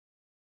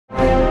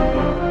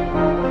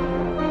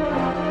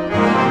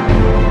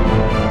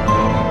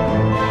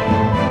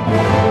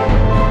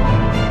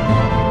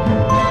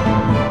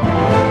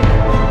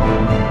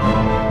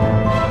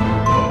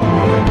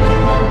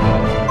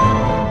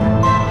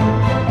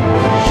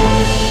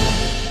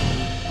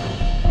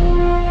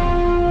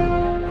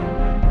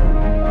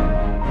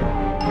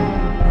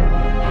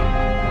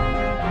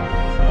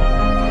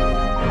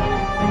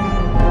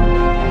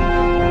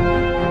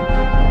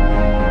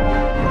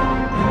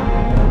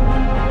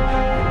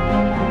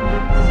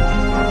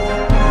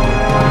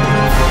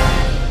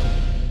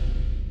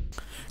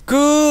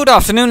Good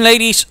afternoon,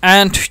 ladies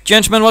and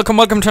gentlemen.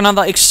 Welcome to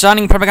another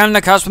exciting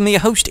Propagandacast from the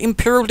host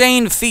Imperial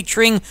Dane,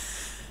 featuring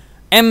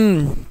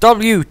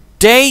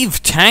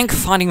MWdavetank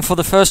fighting for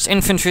the 1st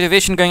Infantry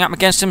Division. Going up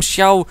against him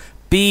shall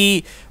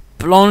be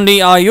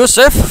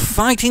Blondiyoussef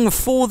fighting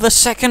for the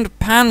 2nd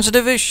Panzer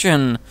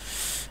Division.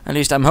 At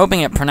least I'm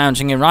hoping at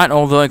pronouncing it right,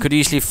 although I could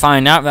easily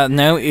find out that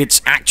no,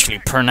 it's actually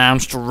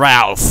pronounced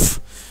Ralph.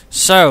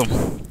 So,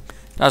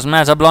 doesn't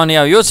matter,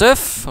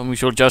 Blondiyoussef, and we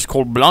shall just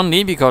call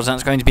Blondie because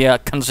that's going to be a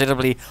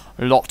considerably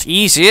lot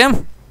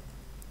easier.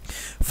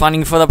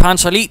 Fighting for the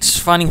Panzer Elites,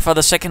 fighting for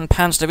the 2nd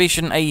Panzer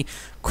Division, a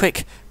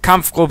quick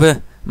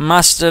Kampfgruppe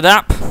mustered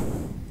up.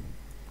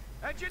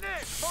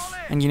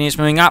 Engineers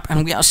moving up,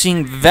 and we are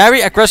seeing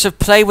very aggressive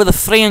play with the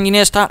 3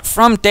 engineers start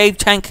from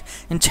Davetank,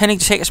 intending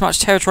to take as much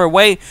territory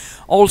away.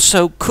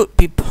 Also could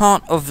be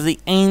part of the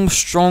aim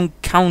strong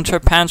counter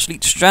Panzer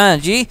Elite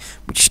strategy,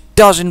 which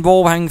does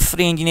involve having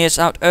 3 engineers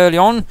out early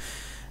on,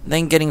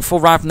 then getting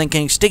full rifle, then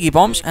getting sticky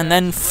bombs, and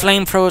then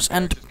flamethrowers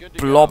and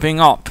blobbing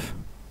up.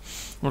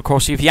 Well, of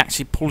course, see if he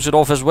actually pulls it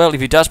off as well,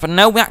 if he does. But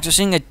no, we're actually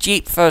seeing a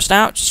Jeep first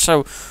out,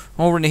 so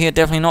already here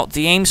definitely not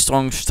the aim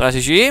strong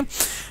strategy.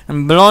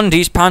 And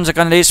Blondie's Panzer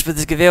Grenadiers with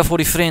his Gewehr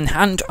 43 in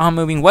hand are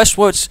moving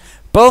westwards.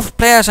 Both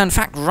players are in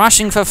fact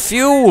rushing for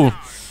fuel.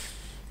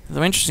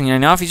 Though interestingly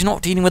enough, he's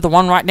not dealing with the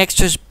one right next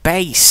to his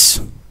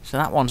base. So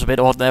that one's a bit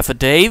odd there for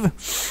Dave.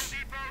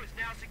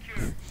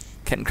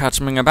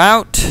 Kettenkrauts moving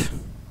about.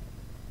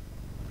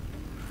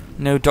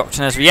 No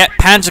doctrine as of yet.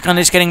 Panzer Gun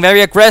is getting very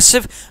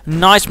aggressive.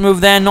 Nice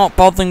move there, not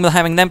bothering with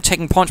having them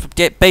taking points, but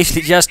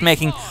basically just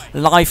making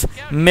life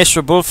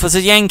miserable for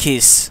the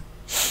Yankees.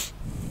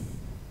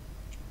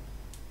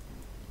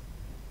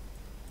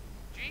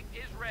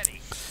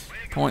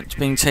 Points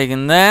being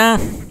taken there.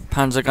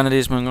 Panzer Gun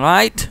is moving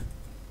right.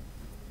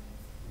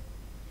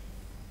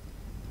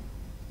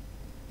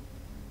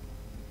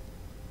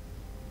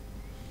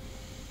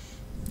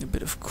 A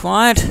bit of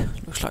quiet.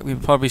 Looks like we're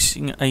probably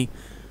seeing a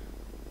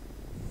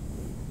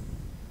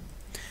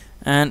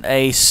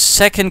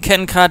 2nd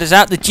Kettenkraut is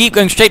out. The Jeep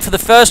going straight for the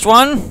first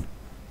one.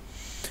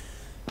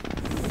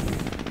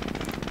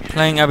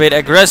 Playing a bit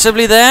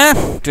aggressively there.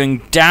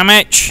 Doing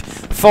damage.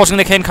 Forcing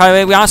the Kettenkraut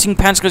away. We are seeing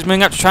Panzers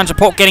moving up to try and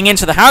support getting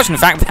into the house. In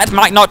fact, that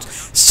might not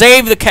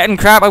save the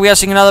Kettenkraut, but we are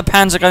seeing another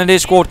Panzer Grenadier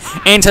squad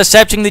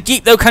intercepting. The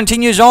Jeep, though,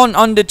 continues on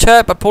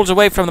undeterred, but pulls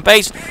away from the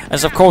base,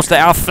 as of course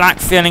there are flak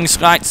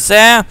feelings right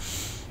there.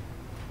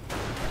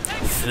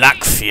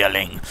 Flak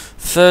feeling.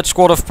 3rd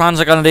squad of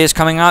Panzer Grenadiers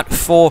coming out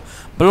for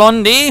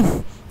Blondie,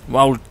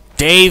 while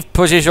Dave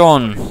pushes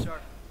on.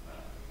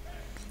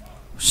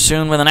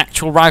 Soon with an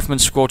actual rifleman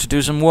squad to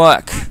do some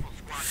work.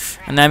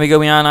 And there we go,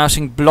 we are now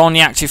seeing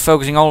Blondie actually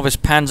focusing all of his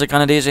Panzer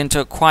Grenadiers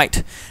into a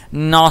quite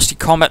nasty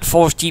combat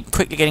force. Jeep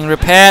quickly getting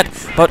repaired,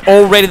 but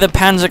already the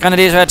Panzer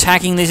Grenadiers are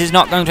attacking. This is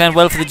not going to end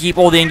well for the Jeep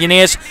or the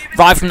engineers.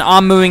 Riflemen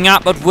are moving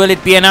up, but will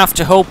it be enough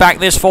to hold back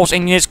this force?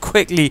 Engineers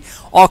quickly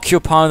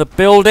occupy the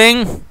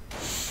building.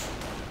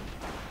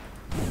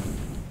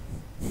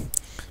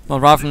 Well,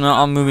 riflemen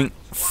are moving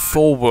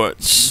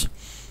forwards.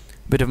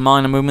 Bit of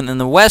minor movement in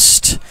the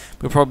west.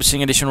 We're probably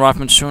seeing additional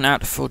riflemen soon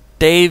out for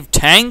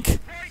Davetank,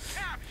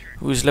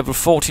 who is level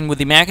 14 with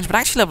the Americans, but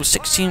actually level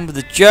 16 with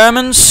the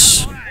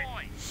Germans.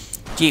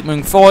 Jeep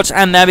moving forwards,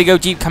 and there we go.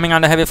 Jeep coming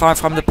under heavy fire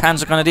from the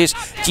Panzer Grenadiers.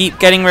 Jeep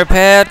getting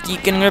repaired.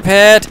 Jeep getting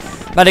repaired.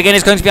 But again,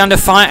 it's going to be under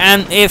fire,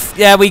 and if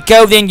there we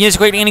go, the engineers are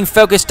quickly getting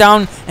focused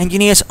down.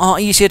 Engineers are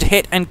easier to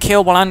hit and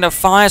kill while under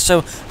fire,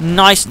 so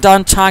nice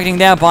done targeting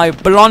there by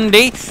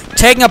Blondie.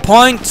 Taking a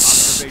point.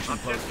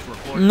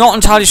 Not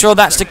entirely sure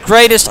that's the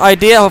greatest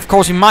idea. Of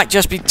course, he might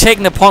just be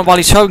taking the point while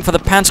he's hoping for the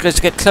Panzers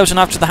to get close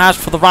enough to the house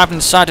for the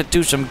rifleman side to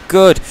do some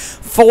good.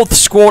 4th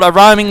squad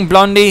arriving.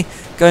 Blondie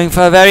going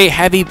for a very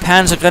heavy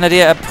Panzer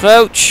Grenadier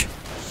approach.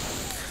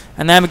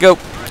 And there we go.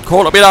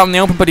 Caught a bit out in the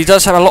open, but he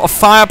does have a lot of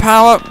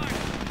firepower.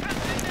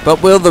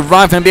 But will the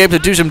rifleman be able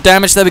to do some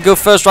damage? There we go.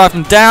 1st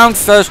rifleman down.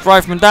 1st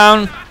rifleman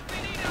down.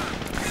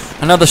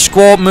 Another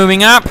squad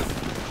moving up.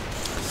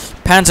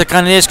 Panzer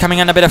Grenadiers coming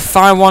in a bit of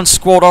fire. 1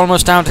 squad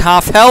almost down to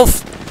half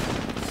health.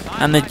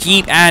 And the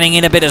Jeep adding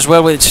in a bit as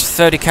well with its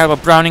 30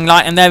 caliber Browning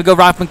light. And there we go.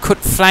 Rifleman could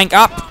flank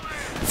up.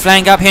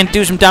 Flank up here and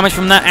do some damage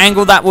from that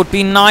angle. That would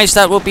be nice.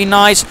 That would be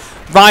nice.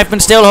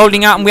 Rifleman still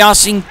holding out, and we are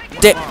seeing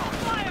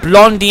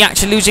Blondie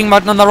actually losing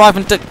mud on the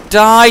rifleman that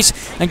dies.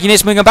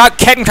 Engineers moving about.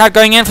 Kettenkraut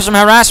going in for some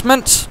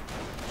harassment.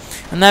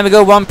 And there we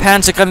go. 1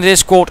 Panzer Grenadier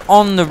squad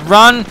on the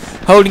run.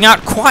 Holding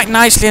out quite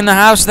nicely in the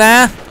house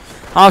there.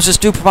 Houses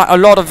do provide a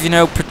lot of,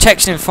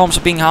 protection in forms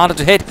of being harder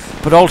to hit,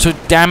 but also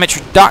damage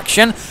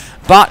reduction.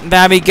 But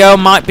there we go.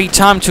 Might be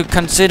time to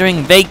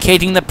considering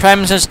vacating the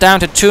premises down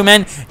to 2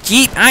 men.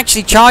 Jeep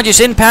actually charges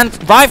in.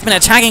 Riflemen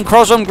attacking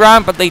cross on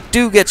ground, but they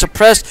do get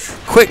suppressed,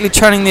 quickly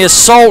turning the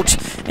assault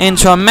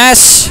into a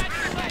mess.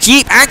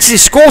 Jeep actually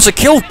scores a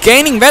kill,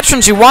 gaining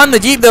veterans who won. The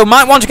Jeep, though,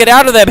 might want to get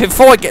out of there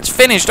before it gets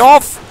finished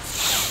off.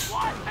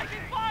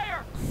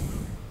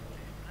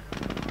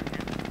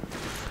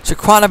 So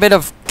quite a bit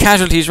of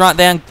casualties right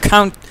there, and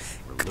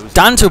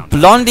done to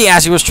Blondie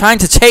as he was trying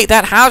to take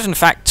that house. In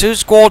fact, 2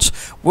 squads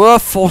were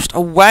forced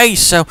away.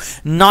 So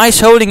nice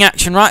holding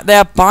action right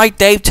there by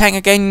Davetank.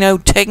 Again, you know,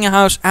 taking a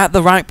house at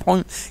the right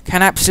point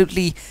can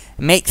absolutely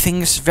make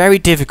things very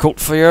difficult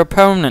for your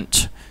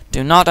opponent.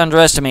 Do not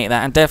underestimate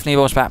that, and definitely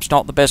was perhaps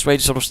not the best way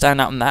to sort of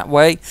stand out in that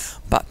way.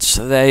 But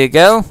there you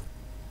go.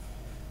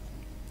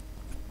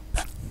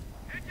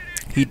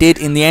 He did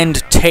in the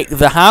end take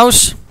the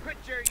house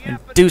and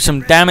do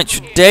some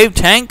damage to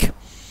Davetank.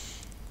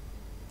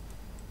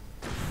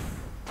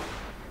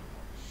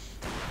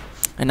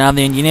 And now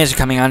the engineers are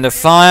coming under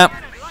fire.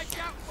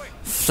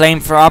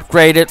 Flamethrower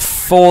upgraded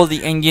for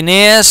the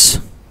engineers.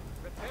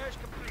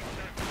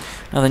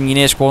 Now the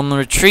engineers go on the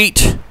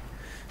retreat.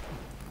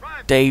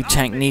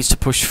 Davetank needs to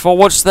push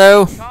forwards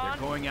though. They're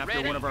going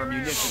after one of our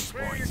munitions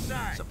points.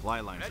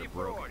 Supply lines are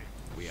broken.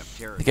 We have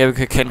terrorists.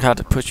 The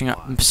Kevin pushing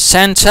up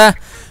center.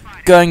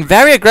 Going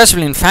very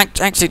aggressively, in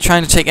fact, actually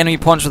trying to take enemy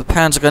points with the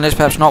Panzer gunners,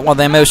 perhaps not what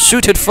they're most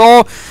suited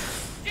for.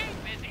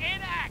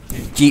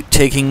 Jeep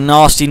taking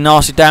nasty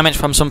damage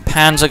from some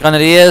Panzer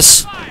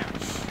Grenadiers.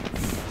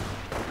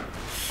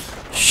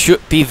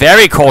 Should be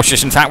very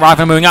cautious, in fact,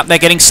 rather than moving up, they're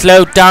getting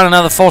slowed down.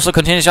 Another force that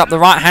continues up the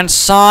right-hand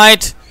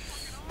side.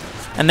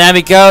 And there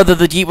we go,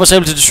 the Jeep was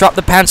able to disrupt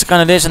the Panzer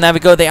Grenadiers, and there we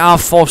go, they are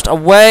forced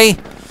away,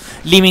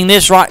 leaving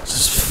this right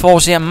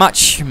force here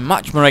much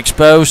more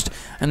exposed.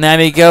 And there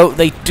we go,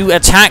 they do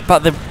attack,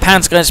 but the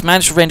Panzer Grenadiers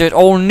managed to render it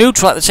all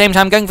neutral at the same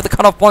time. Going for the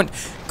cutoff point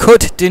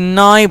could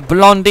deny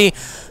Blondie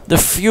the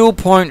fuel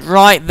point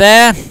right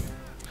there.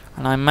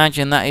 And I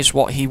imagine that is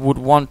what he would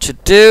want to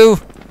do.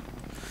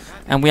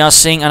 And we are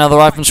seeing another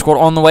rifleman squad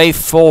on the way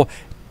for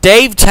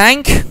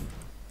Davetank,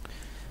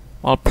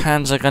 while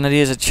Panzer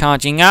Grenadiers are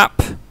charging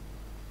up.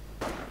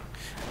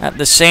 At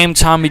the same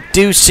time, we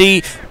do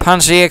see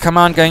Panzer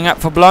Command going up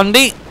for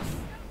Blondie.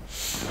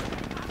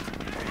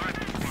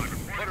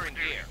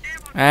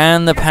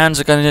 And the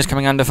Panzer Grenadiers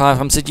coming under fire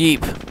from the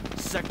Jeep.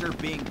 Sector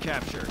being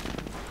captured.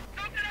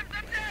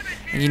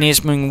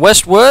 Engineers moving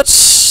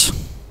westwards.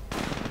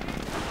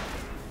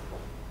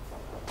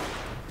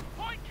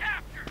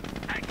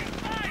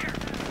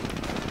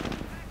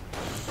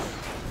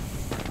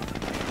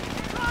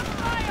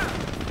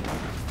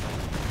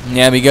 And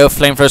there we go,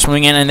 flamethrowers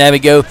moving in, and there we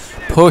go,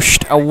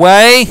 pushed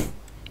away.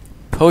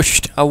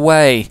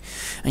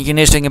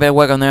 Engineers doing a bit of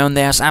work on their own.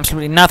 There's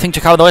absolutely nothing to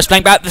cover the west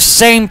flank, but at the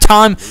same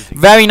time,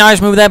 very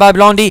nice move there by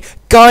Blondie,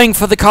 going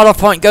for the cutoff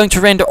point, going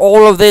to render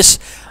all of this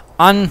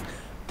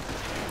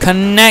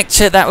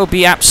unconnected. That would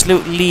be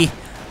absolutely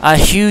a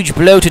huge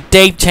blow to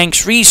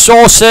Davetank's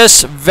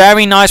resources.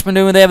 Very nice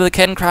maneuver there with the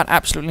Kevin Macleod,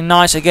 absolutely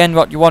nice. Again,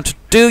 what you want to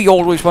do, you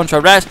always want to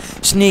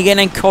arrest, sneak in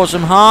and cause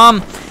some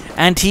harm,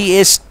 and he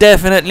is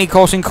definitely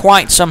causing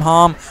quite some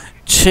harm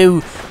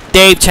to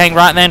Davetank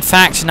right there. In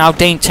fact, now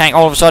Davetank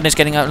all of a sudden is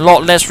getting a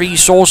lot less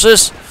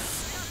resources.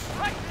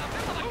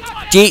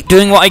 Jeep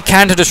doing what he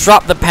can to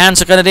disrupt the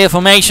Panzer Grenadier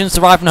formations,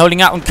 the rifleman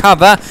holding out on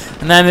cover,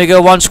 and then we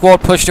go, one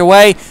squad pushed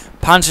away.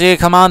 Panzer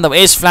Command though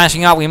is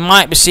flashing up. We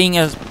might be seeing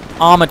an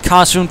armoured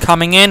car soon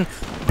coming in.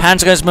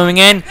 Panzer is moving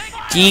in.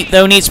 Jeep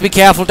though needs to be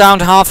careful, down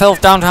to half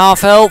health.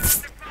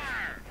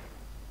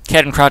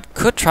 Kevin Macleod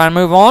could try and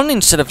move on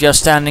instead of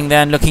just standing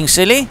there and looking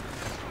silly.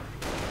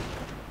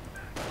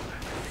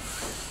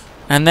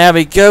 And there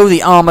we go,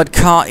 the armoured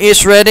car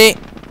is ready.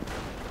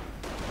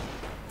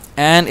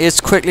 And it's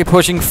quickly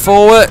pushing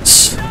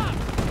forwards.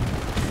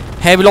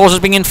 Heavy losses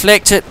being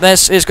inflicted.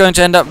 This is going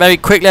to end up very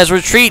quickly as a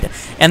retreat.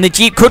 And the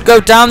Jeep could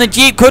go down,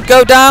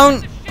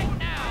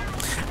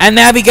 And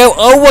there we go,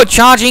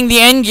 overcharging the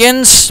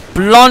engines.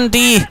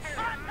 Blondie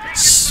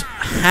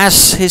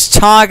has his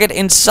target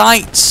in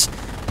sight.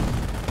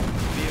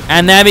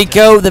 And there we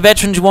go, the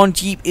Veterans 1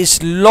 Jeep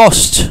is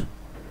lost.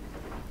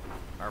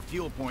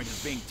 Fuel point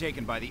is being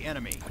taken by the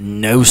enemy.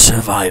 No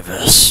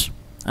survivors.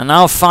 And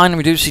now finally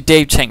we do see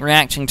Davetank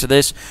reacting to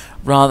this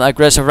rather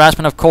aggressive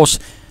harassment. Of course,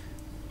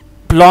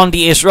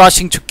 Blondie is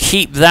rushing to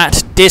keep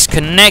that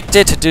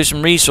disconnected to do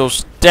some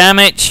resource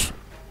damage.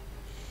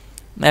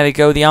 There we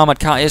go, the armoured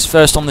car is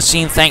first on the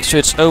scene thanks to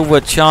its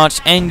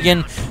overcharged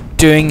engine,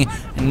 doing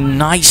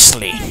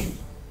nicely.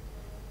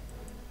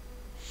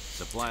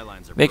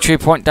 Victory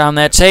point down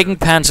there taken.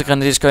 Panzer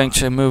Grenadiers going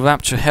to move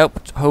up to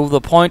help hold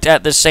the point.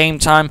 At the same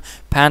time,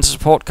 Panzer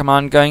Support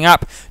Command going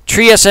up.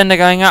 Tree Ascender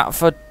going up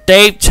for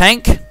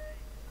Davetank.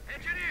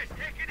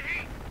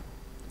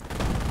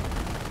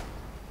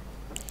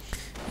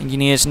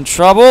 Engineers in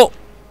trouble.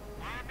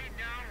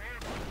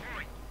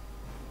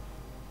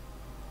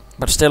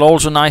 But still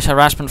also nice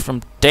harassment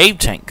from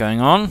Davetank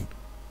going on.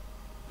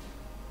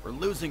 We're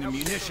losing a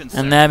munitions.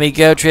 And there we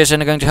go, Tree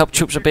Ascender going to help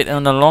troops a bit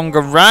in the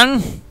longer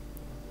run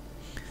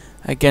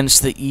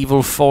against the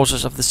evil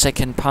forces of the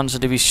 2nd Panzer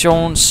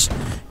Division's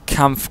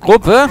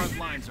Kampfgruppe.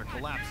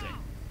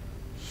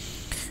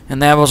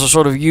 And there was a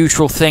sort of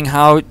usual thing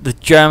how the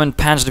German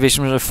Panzer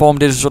Division was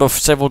formed into sort of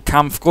several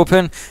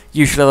Kampfgruppen,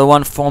 usually the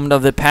one formed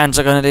of the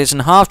Panzer Grenadiers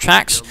and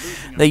half-tracks.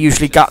 They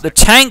usually got the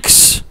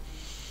tanks,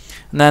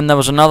 And then there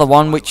was another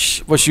one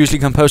which was usually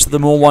composed of the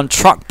more one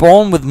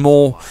truck-borne with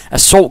more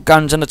assault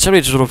guns and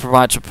artillery to sort of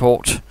provide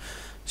support.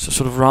 So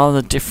sort of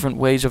rather different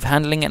ways of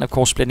handling it, and of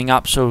course splitting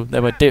up, so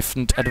there were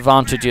different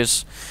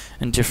advantages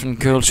and different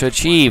goals to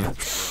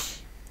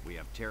achieve.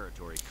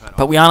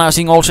 But we are now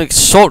seeing also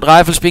assault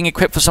rifles being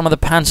equipped for some of the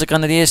Panzer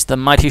Grenadiers, the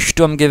mighty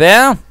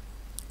Sturmgewehr.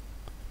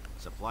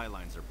 Supply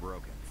lines are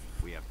broken.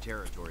 We have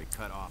territory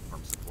cut off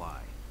from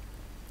supply.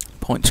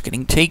 Points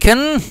getting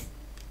taken.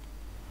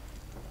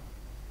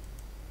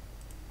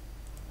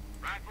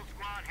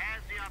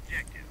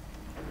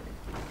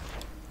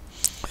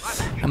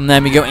 And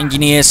then we go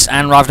engineers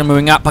and riflemen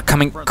moving up, but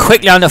coming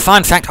quickly under fire.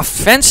 In fact,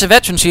 offensive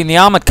veterancy in the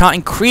armoured car,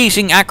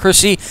 increasing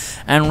accuracy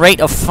and rate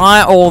of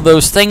fire, all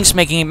those things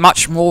making it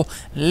much more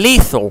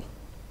lethal.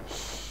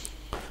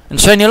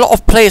 And certainly a lot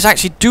of players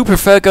actually do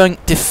prefer going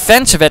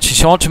defensive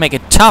veterancy to make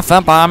it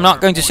tougher, but I'm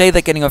not going to say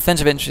that getting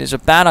offensive veterancy is a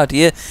bad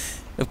idea.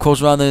 Of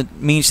course, rather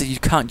means that you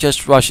can't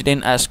just rush it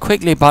in as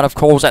quickly, but of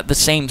course at the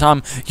same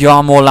time you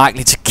are more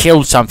likely to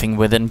kill something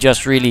with it and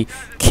just really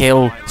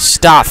kill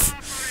stuff.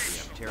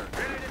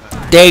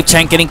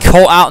 MWdavetank getting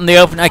caught out in the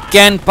open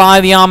again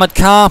by the armoured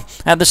car.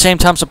 At the same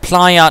time,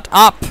 supply yard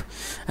up.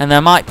 And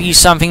there might be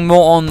something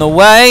more on the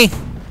way.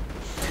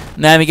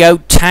 And there we go,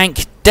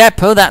 tank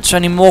depot. That's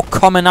certainly more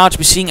common now to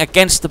be seeing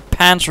against the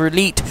Panzer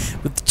Elite,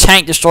 with the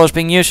tank destroyers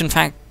being used. In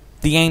fact,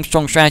 the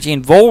aim-strong strategy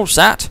involves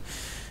that.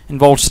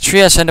 Involves the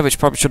Trier Center, which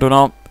probably should have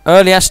known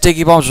earlier.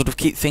 Sticky bombs sort of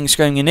keep things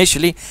going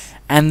initially.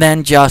 And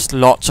then just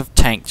lots of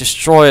tank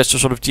destroyers to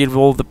sort of deal with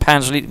all the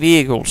Panzer Elite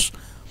vehicles.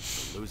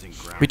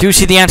 We do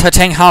see the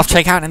anti-tank half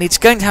take out, and it's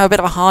going to have a bit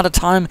of a harder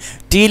time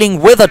dealing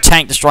with a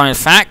tank destroyer, in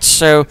fact.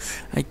 So,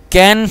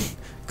 again,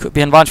 could be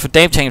an advantage for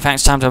MWdavetank. In fact,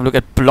 it's time to have a look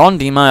at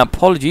Blondie. My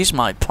apologies,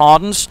 my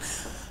pardons.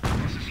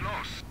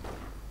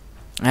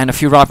 And a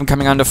few riflemen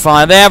coming under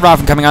fire there.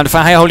 Riflemen coming under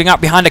fire, holding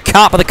up behind a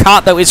cart, but the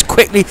cart, though, is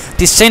quickly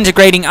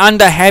disintegrating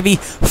under heavy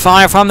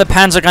fire from the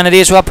Panzer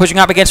Grenadiers, who are pushing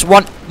up against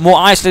one more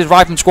isolated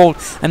rifleman squad.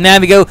 And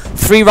there we go,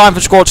 3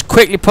 rifleman squads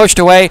quickly pushed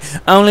away,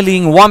 only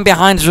leaving one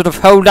behind to sort of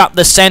hold up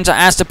the center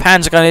as the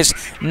Panzer Grenadiers,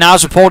 now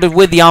supported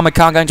with the armored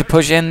car, going to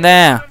push in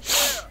there.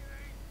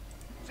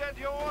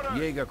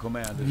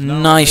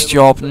 Nice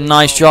job,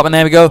 nice job. And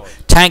there we go,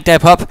 tank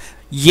depot up,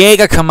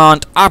 Jaeger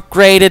command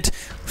upgraded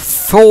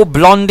for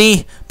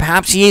Blondie.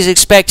 Perhaps he is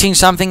expecting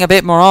something a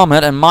bit more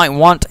armoured and might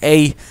want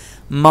a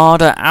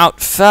Marder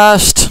out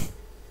first.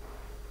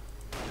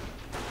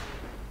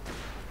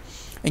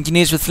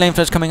 Engineers with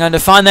flamethrowers coming under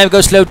fire. There we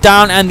go, slowed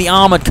down, and the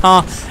armoured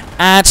car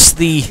adds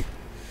the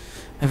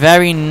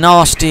very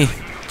nasty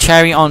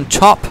cherry on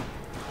top.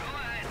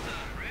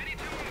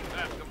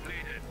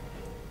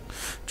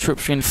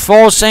 Troops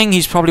reinforcing.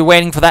 He's probably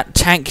waiting for that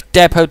tank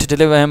depot to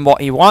deliver him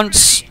what he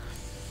wants.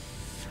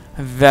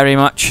 Very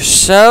much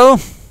so.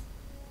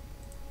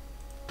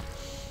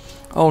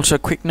 Also,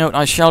 quick note,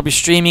 I shall be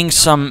streaming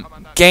some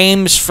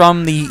games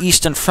from the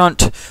Eastern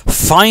Front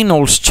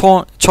finals,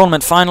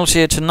 tournament finals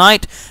here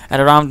tonight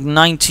at around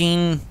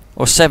 19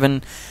 or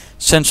 7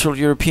 Central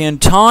European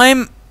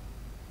time.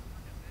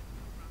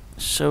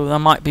 So there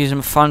might be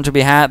some fun to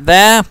be had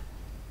there.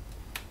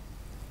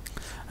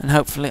 And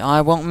hopefully I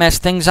won't mess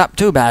things up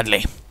too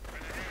badly.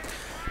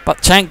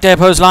 But tank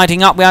depots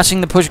lighting up. We are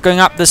seeing the push going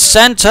up the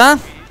center.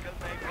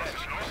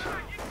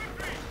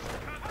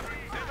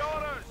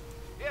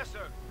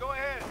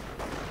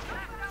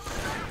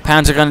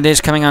 Panzer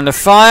Grenadiers coming under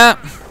fire.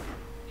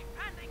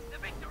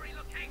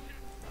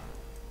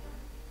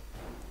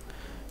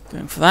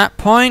 Going for that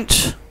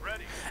point.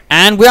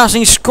 And we are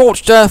seeing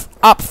Scorched Earth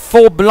up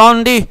for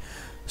Blondie.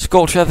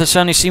 Scorched Earth has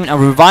certainly seen a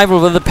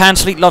revival with the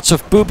Panzer Elite. Lots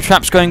of booby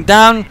traps going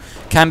down.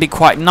 Can be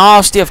quite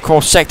nasty. Of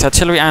course, sector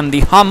artillery and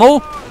the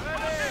Hummel.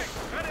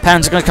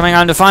 Panzer guns coming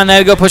under fire. There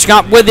we go, pushing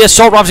up with the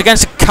assault rifles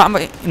against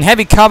the in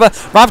heavy cover.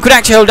 Rifle could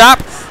actually hold up.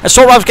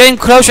 Assault rifles getting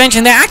close range,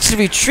 and they actually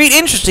retreat.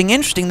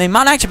 Interesting. They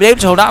might actually be able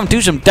to hold up and do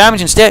some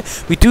damage instead.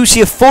 We do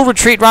see a full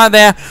retreat right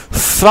there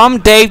from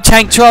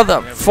MWdavetank. 2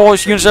 other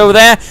force units over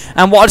there.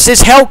 And what is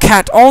this?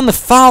 Hellcat on the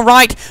far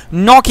right,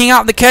 knocking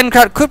out the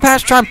Kenkrad. Could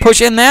perhaps try and push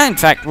in there. In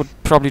fact, would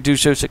probably do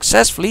so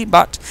successfully,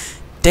 but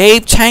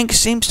MWdavetank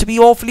seems to be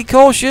awfully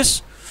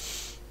cautious.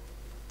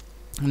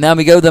 And there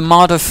we go, the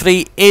Marder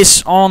 3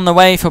 is on the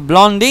way for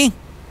Blondie.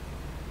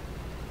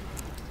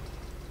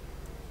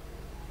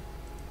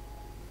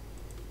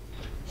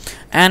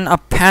 And a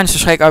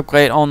Panzerschreck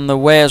upgrade on the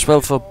way as well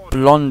for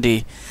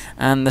Blondie.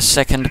 And the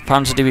 2nd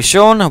Panzer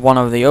Division, one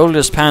of the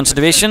oldest Panzer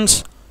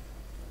Divisions.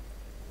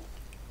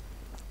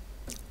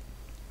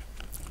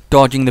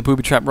 Dodging the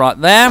booby trap right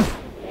there.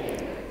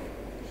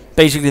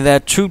 Basically there are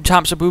 2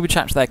 types of booby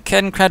traps. There are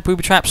Kenkrad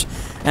booby traps,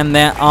 and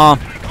there are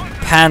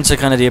Panzer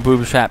Grenadier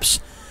booby traps.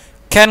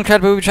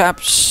 Kenkrad booby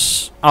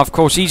traps are of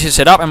course easy to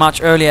set up and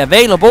much earlier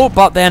available,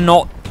 but they're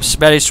not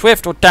very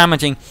swift or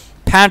damaging.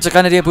 Panzer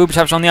Grenadier booby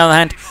traps, on the other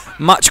hand,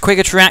 much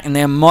quicker to react, and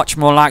they're much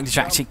more likely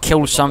to actually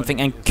kill something,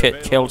 and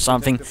kill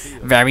something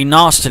very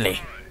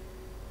nastily.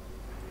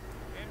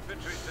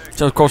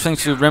 So of course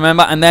things to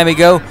remember. And there we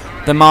go,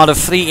 the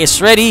Marder 3 is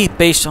ready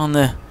based on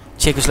the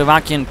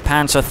Czechoslovakian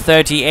Panzer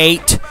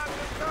 38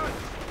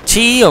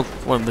 T, or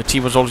well, the T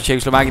was also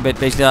Czechoslovakian, but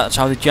basically that's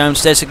how the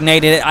Germans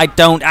designated it. I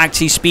don't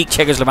actually speak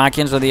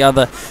Czechoslovakian, so the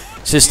other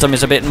system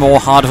is a bit more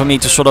hard for me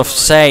to sort of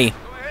say.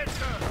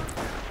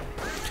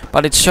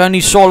 But it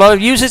certainly saw a lot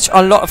of usage,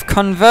 a lot of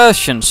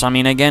conversions. I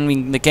mean, again,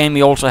 in the game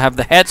we also have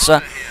the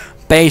Hetzer,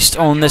 based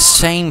on the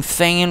same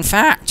thing, in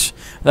fact.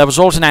 There was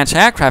also an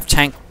anti-aircraft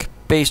tank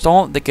based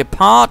on the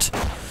Gepard.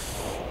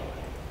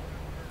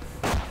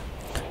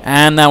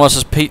 And there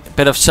was a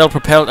bit of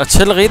self-propelled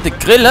artillery, the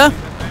Grille.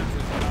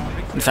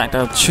 In fact,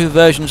 there are 2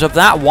 versions of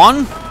that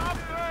one.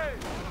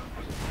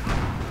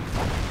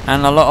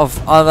 And a lot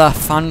of other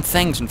fun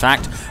things, in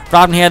fact.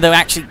 Rather than here, they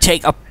actually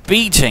take a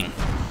beating.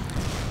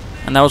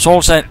 And there was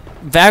also,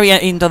 very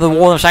into the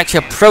war, there was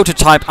actually a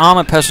prototype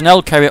armored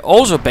personnel carrier,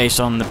 also based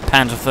on the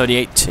Panzer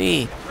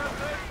 38T.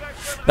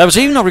 There was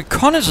even a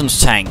reconnaissance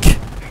tank.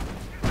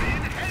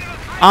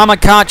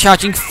 Armored car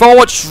charging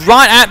forwards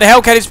right at the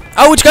Hellcat.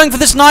 Oh, it's going for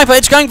the sniper!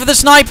 It's going for the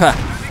sniper!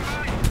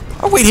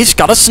 Oh wait, he's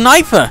got a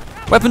sniper!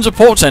 Weapon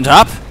support sent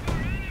up.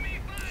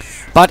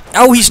 But,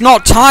 oh, he's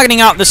not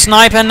targeting out the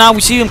sniper. Now we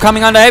see him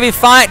coming under heavy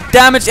fire.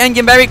 Damaged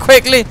engine very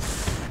quickly.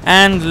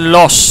 And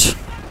lost.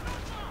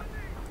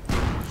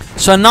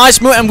 So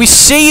nice move. And we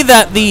see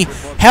that the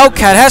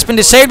Hellcat has been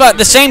disabled. At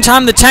the same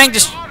time, the tank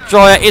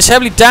destroyer is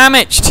heavily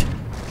damaged.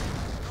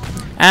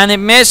 And it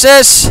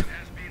misses.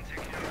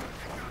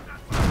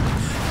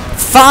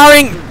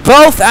 Firing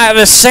both at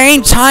the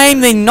same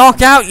time, they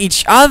knock out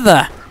each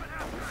other.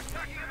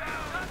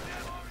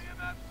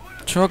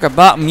 Talk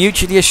about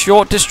mutually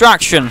assured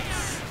destruction.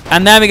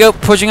 And there we go,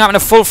 pushing up in a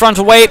full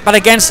frontal weight, but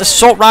against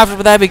assault rifle,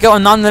 but there we go.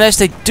 And nonetheless,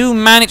 they do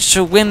manage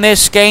to win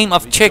this game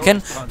of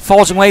chicken,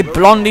 forcing away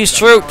Blondie's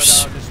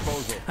troops.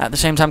 At the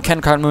same time,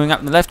 Kencard moving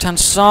up on the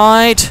left-hand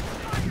side.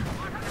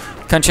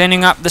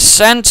 Continuing up the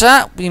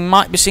center, we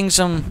might be seeing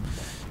some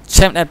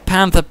attempt at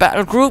Panther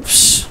battle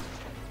groups.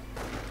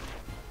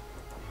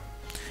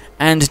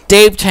 And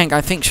MWdavetank, I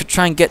think, should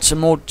try and get some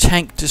more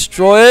tank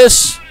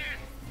destroyers.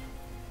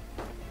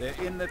 They're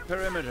in the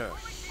perimeter.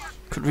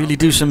 Could really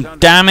do some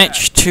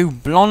damage to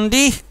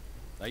Blondie.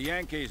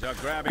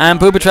 And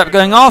booby trap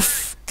going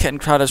off.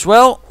 Kencard as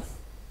well.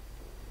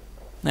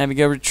 There we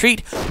go,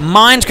 retreat.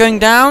 Mines going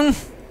down.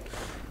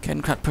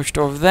 Kencard pushed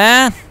over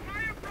there.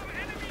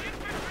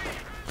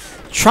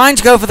 Trying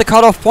to go for the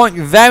cutoff point.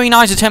 Very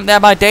nice attempt there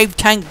by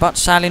MWdavetank, but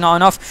sadly not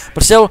enough.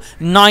 But still,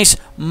 nice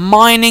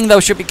mining, though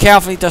should be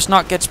careful he does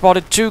not get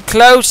spotted too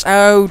close.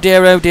 Oh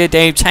dear,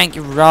 MWdavetank,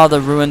 you rather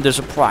ruined the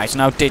surprise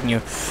now, didn't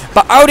you?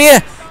 But oh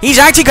dear, he's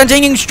actually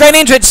continuing straight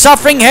into it,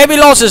 suffering heavy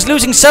losses,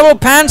 losing several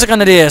Panzer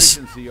Grenadiers.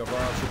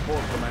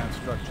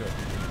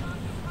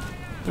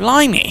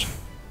 Blimey.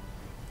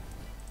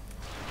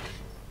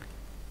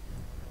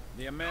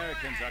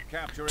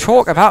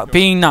 Talk about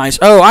being nice.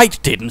 Oh, I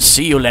didn't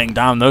see you laying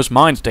down those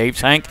mines,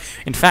 MWdavetank.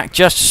 In fact,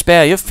 just to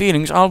spare your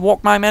feelings, I'll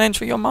walk my men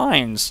into your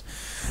mines.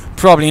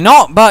 Probably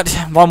not, but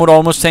one would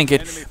almost think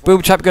it.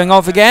 Booby trap going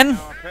off again.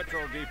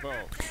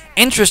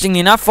 Interestingly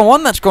enough, for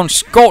one that's gone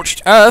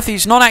scorched earth,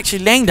 he's not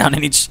actually laying down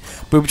any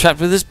booby traps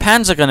with his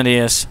Panzer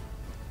Grenadiers.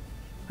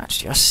 That's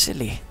just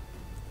silly.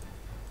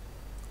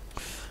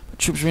 But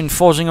troops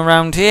reinforcing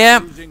around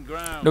here.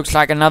 Looks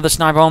like another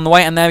sniper on the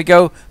way, and there we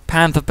go.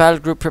 Panther battle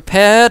group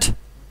prepared.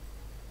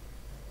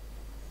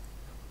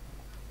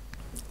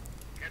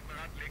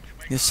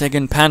 The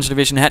 2nd Panzer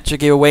Division had to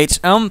give awaits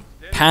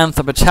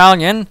Panther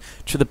Battalion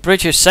to the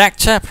British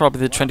sector,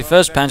 probably the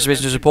 21st Panzer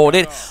Division to support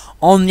it.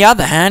 On the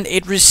other hand,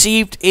 it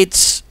received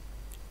its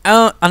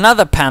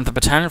another Panther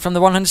Battalion from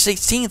the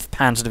 116th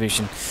Panzer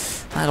Division.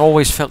 That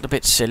always felt a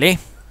bit silly.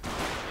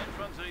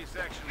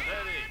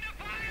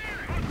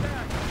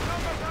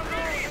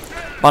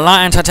 But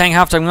light anti-tank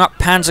half going up,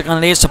 Panzer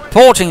Grenadiers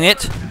supporting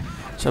it.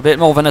 So a bit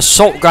more of an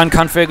assault gun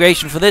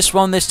configuration for this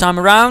one this time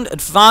around.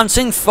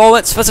 Advancing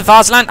forwards for the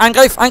Farsland.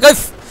 Angriff,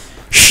 Angriff!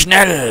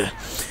 Schnell!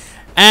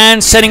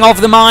 And setting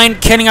off the mine,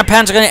 killing a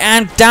Panzer Grenadier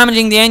and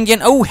damaging the engine.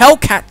 Oh,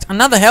 Hellcat!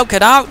 Another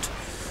Hellcat out.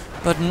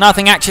 But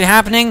nothing actually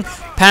happening.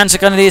 Panzer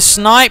Grenadier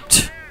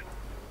sniped.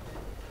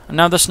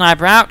 Another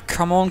sniper out.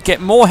 Come on, get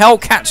more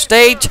Hellcats,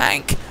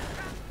 MWdavetank.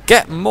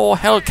 Get more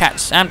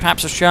Hellcats and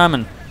perhaps a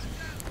Sherman.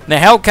 The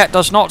Hellcat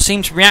does not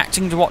seem to be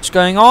reacting to what's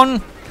going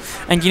on.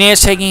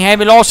 Engineers taking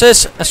heavy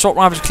losses. Assault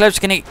rifles close,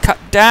 going to get cut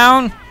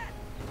down.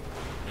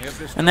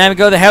 And there we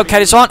go, the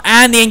Hellcat is on.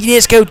 And the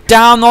engineers go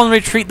down on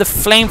retreat. The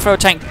flamethrower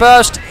tank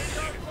burst.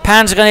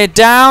 Panzer Grenadier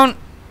down.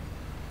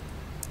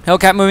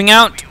 Hellcat moving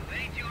out.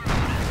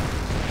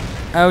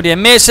 Oh dear,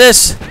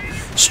 misses.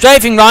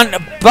 Strafing run,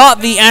 but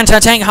the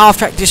anti-tank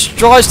half-track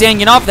destroys the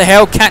engine of the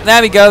Hellcat.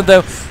 There we go,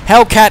 though.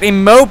 Hellcat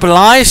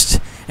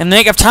immobilized in the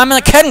nick of time,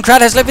 and the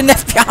Kencard has been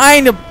left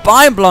behind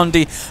by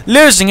Blondie,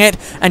 losing it.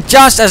 And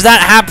just as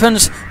that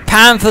happens,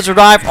 Panthers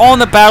arrive on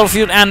the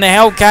battlefield, and the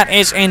Hellcat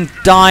is in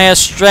dire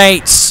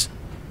straits.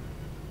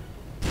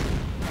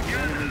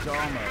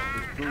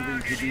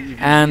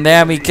 And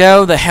there we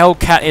go, the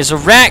Hellcat is a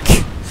wreck.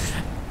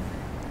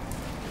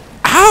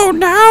 Oh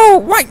no!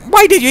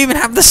 Why did you even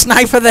have the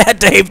sniper there,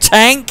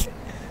 MWdavetank?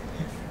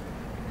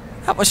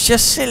 That was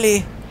just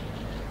silly.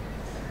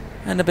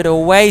 And a bit of a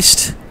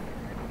waste.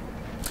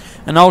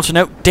 And also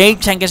note,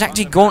 Davetank has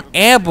actually gone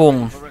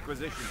airborne.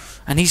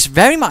 And he's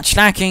very much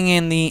lacking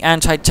in the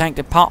anti-tank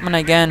department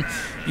again.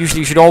 Usually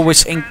you should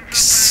always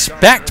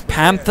expect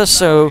Panther,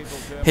 so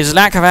his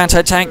lack of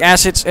anti-tank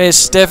assets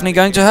is definitely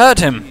going to hurt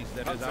him.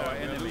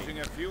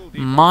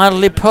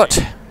 Mildly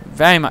put,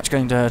 very much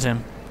going to hurt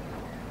him.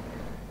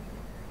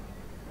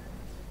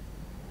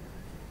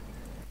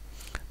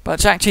 But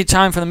it's actually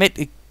time for the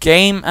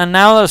mid-game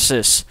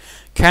analysis.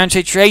 Current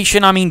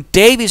situation, I mean,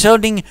 Dave is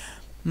holding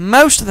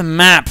most of the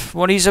map.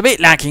 What he's a bit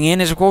lacking in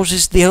is, of course,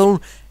 is the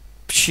whole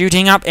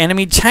shooting up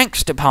enemy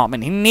tanks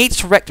department. He needs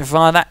to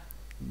rectify that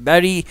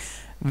very,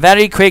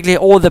 very quickly,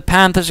 or the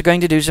Panthers are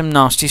going to do some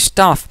nasty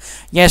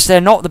stuff. Yes, they're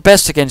not the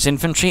best against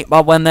infantry,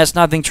 but when there's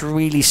nothing to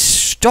really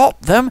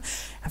stop them,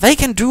 they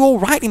can do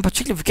alright, in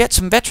particular if you get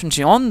some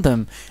veterancy on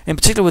them. In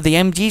particular with the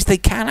MGs, they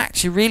can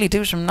actually really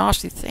do some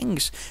nasty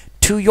things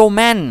to your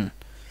men.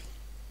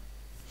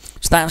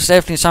 So that's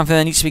definitely something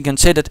that needs to be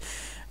considered.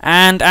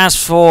 And as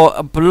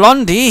for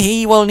Blondie,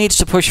 he will need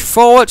to push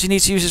forward. He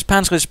needs to use his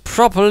panzers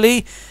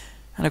properly.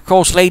 And of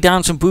course lay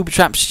down some booby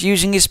traps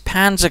using his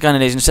panzer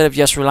grenadiers instead of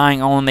just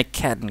relying on the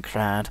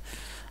Kettenkrad.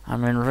 I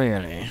mean,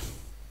 really.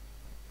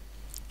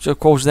 So of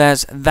course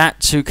there's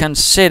that to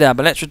consider.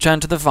 But let's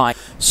return to the fight.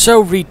 So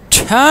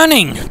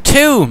returning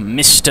to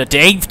Mr.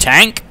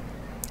 Davetank,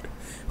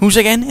 who's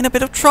again in a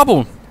bit of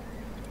trouble.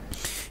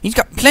 He's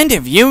got plenty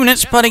of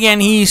units, but again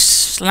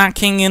he's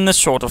lacking in the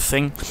sort of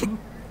thing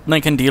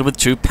they can deal with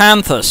two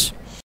Panthers.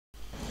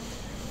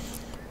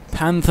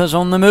 Panthers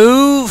on the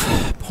move.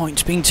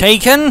 Points being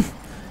taken.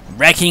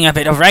 Wrecking a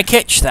bit of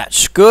wreckage.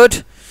 That's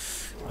good.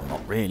 Well,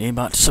 not really,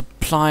 but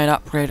supply and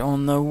upgrade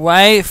on the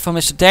way for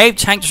Mr.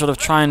 Davetank to sort of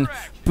try and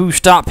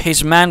boost up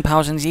his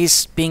manpower, since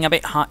he's being a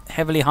bit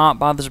heavily hit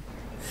by the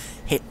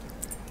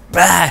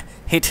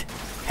hit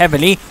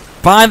heavily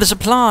by the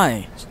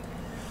supply.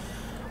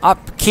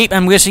 Upkeep,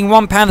 and we're seeing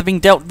one Panther being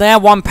dealt there.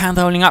 One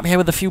Panther holding up here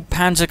with a few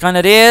Panzer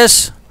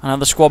Grenadiers.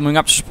 Another squad moving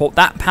up to support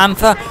that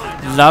Panther.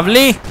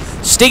 Lovely.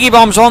 Sticky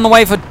bombs on the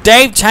way for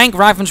Davetank.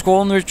 Rifleman squad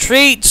on the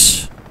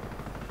retreat.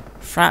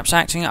 Fraps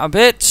acting out a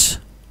bit.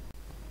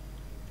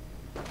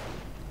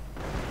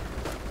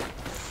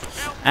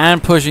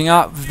 And pushing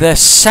up the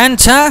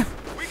centre.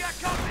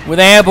 With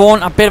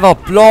airborne, a bit of a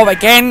blow.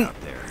 Again,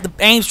 the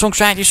aim-strong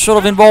strategy sort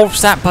of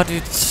involves that, but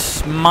it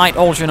might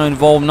also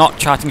involve not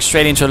charging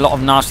straight into a lot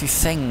of nasty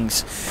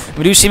things.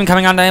 We do see him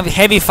coming under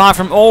heavy fire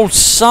from all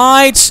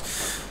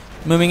sides.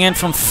 Moving in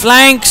from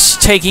flanks,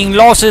 taking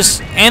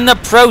losses in the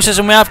process,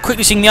 and we are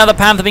quickly seeing the other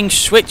Panther being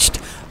switched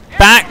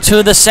back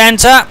to the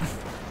centre.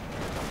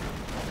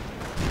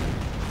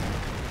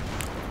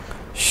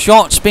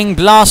 Shots being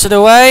blasted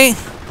away.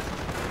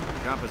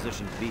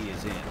 Composition B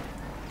is in.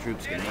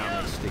 Troops can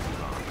now make sticky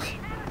bombs.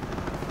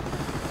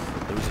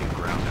 Losing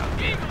ground out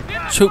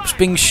there. Troops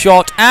being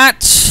shot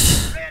at.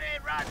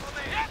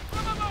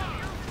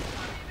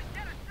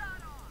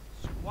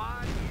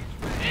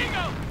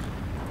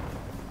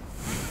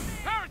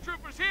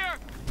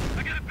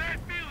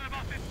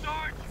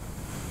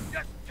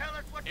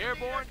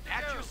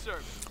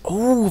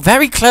 Oh,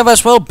 very clever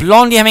as well.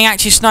 Blondie having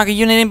actually snuck a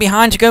unit in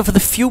behind to go for the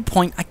fuel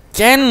point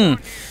again.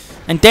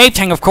 And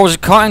Davetank, of course, is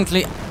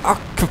currently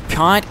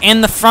occupied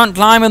in the front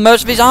line with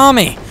most of his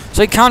army.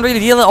 So he can't really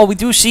deal with it. Oh, we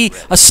do see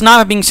a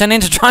sniper being sent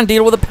in to try and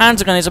deal with the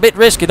Panzer gun. It's a bit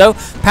risky, though.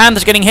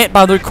 Panthers getting hit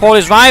by the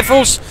recoilless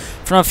rifles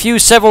from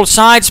several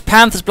sides.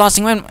 Panthers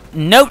blasting in.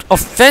 Note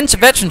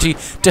offensive veterancy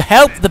to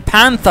help the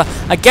Panther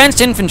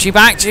against infantry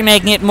by actually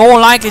making it more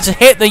likely to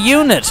hit the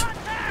unit.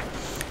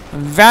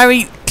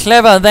 Very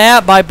clever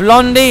there by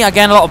Blondie.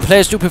 Again, a lot of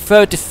players do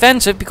prefer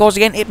defensive because,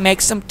 again, it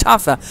makes them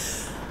tougher.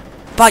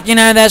 But, you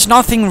know, there's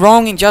nothing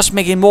wrong in just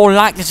making it more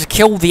likely to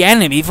kill the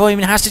enemy before he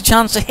even has the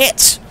chance to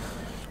hit.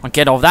 I'll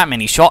get off that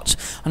many shots.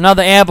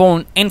 Another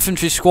airborne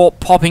infantry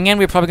squad popping in.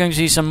 We're probably going to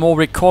see some more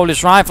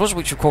recoilless rifles,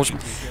 which, of course...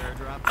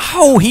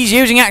 Oh, he's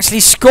using actually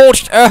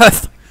scorched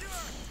earth.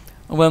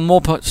 Well,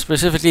 more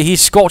specifically,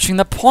 he's scorching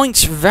the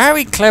points.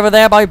 Very clever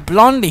there by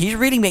Blondie. He's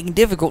really making it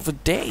difficult for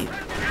Dave.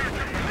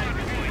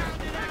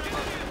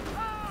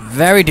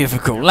 Very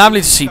difficult.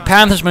 Lovely to see.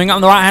 Panthers moving up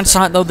on the right-hand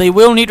side, though they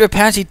will need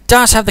repairs. He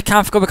does have the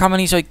Kampfgruppe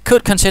company, so he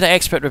could consider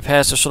expert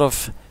repairs to sort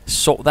of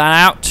sort that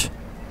out.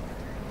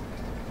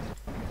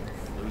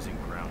 Losing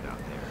ground out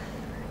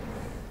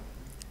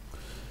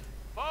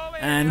there.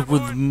 And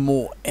with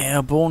more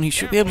airborne, he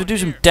should be able to do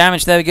some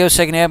damage. There we go.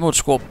 Second airborne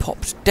squad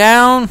pops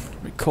down.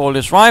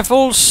 Recoilless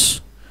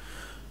rifles.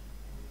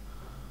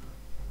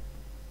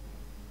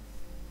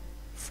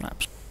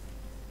 Flaps.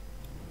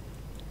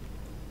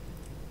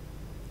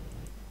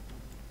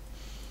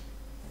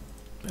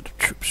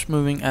 Troops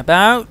moving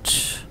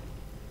about.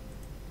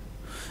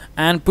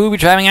 And booby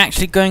trapping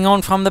actually going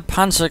on from the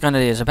Panzer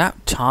Grenadiers.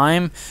 About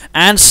time.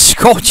 And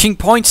scorching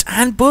points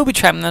and booby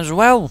trapping as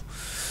well.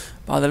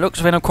 By the looks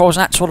of it, of course,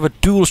 that's sort of a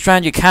dual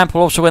strand. You can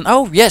pull off. So when,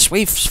 oh yes,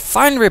 we've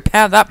finally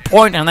repaired that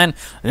point, and then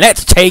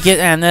let's take it,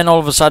 and then all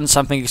of a sudden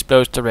something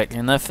explodes directly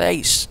in their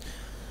face.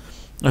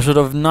 A sort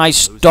of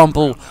nice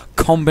double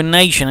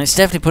combination. It's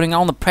definitely putting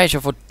on the pressure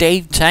for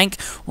MWdavetank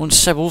on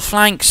several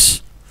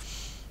flanks.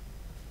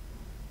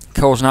 Of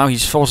course, now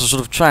he's forced to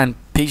sort of try and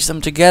piece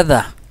them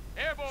together.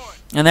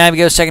 And there we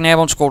go, second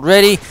airborne squad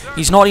ready.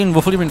 He's not even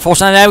fully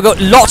reinforced. And there we go,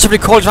 lots of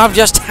recoils,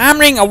 just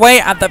hammering away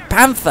at the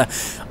Panther.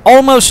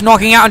 Almost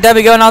knocking out, and there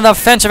we go, another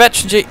offensive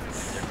entry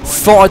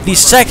for the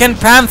second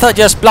Panther,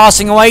 just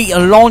blasting away,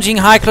 launching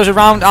high close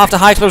round after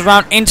high close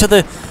round into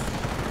the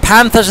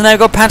Panthers. And there we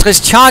go, Panther is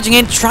charging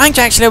in, trying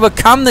to actually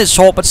overcome this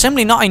assault, but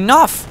simply not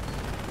enough.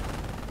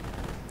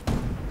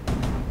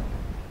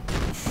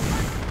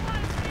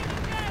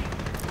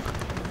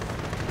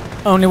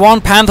 Only one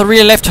Panther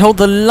really left to hold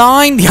the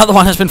line. The other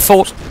one has been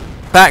fought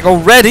back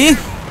already.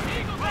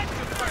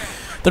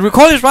 The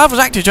recoilless rifle is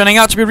actually turning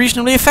out to be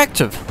reasonably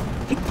effective.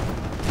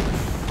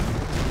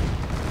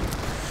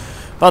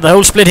 But the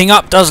whole splitting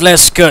up does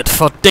less good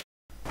for Dick.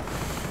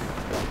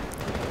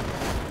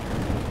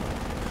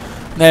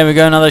 There we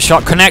go, another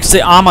shot connects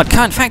the armoured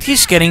car. In fact,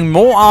 he's getting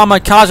more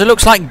armoured cars. It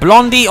looks like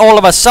Blondie all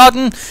of a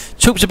sudden.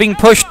 Troops are being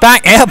pushed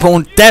back.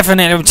 Airborne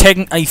definitely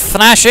taking a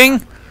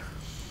thrashing.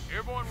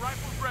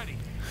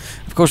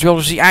 Of course, we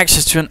also see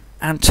access to an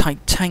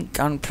anti-tank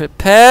gun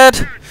prepared.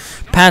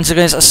 Panzer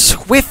guns are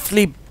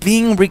swiftly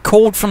being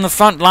recalled from the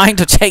front line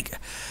to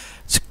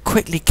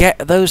quickly get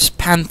those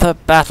Panther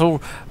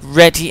battle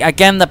ready.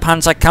 Again, the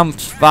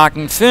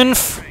Panzerkampfwagen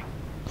 5.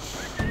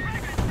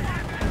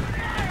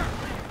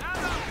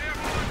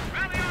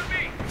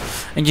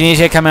 Engineers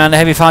here coming under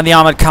heavy fire. The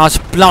armoured cars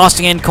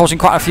blasting in, causing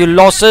quite a few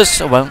losses.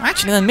 Well,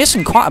 actually, they're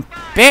missing quite a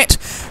bit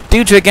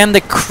due to, again,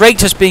 the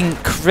craters being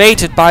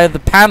created by the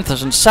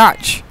Panthers and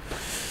such.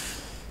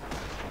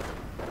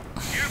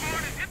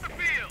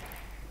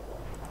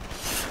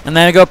 And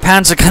there we go,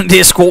 Panzer Gun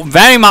escort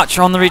very much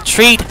on the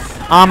retreat.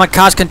 Armoured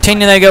cars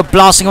continue, there we go,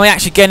 blasting away,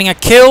 actually getting a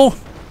kill.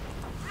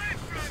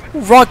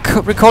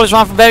 Recoilless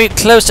rifle very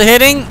close to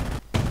hitting.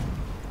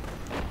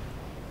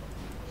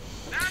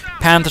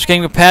 Panthers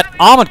getting repaired.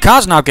 Armoured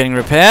cars now getting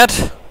repaired.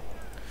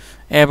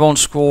 Airborne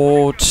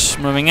squad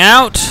moving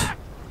out.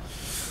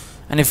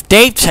 And if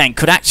MWdavetank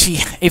could actually,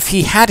 if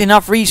he had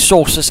enough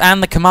resources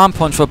and the command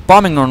points for a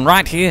bombing run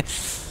right here,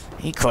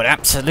 he could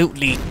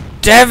absolutely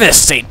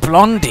devastate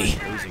Blondie.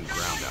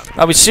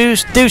 But we do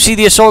see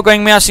the assault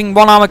going. We are seeing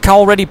one armoured car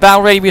already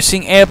battle ready. We're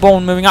seeing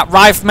airborne moving up.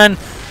 Riflemen.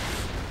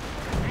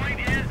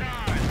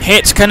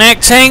 Hits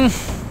connecting.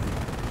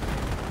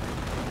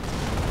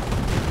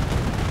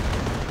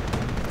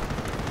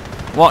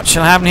 What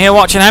shall happen here?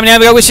 What shall happen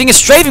here? We're seeing a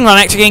strafing run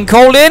actually getting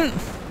called in.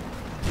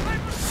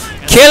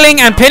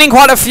 Killing and pinning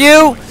quite a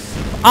few.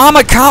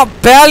 Armoured car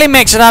barely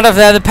makes it out of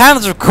there. The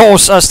Panthers, of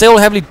course, are still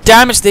heavily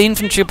damaged. The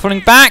infantry are pulling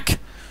back.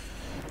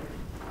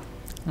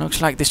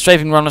 Looks like the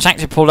strafing run was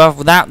actually pulled off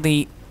without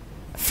the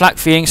flak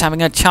feelings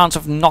having a chance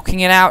of knocking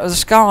it out of the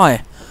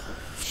sky.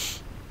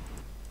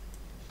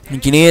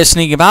 Engineers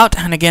sneak about,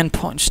 and again,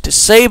 points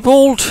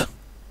disabled.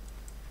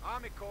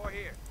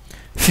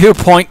 Fuel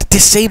point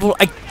disabled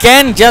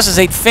again, just as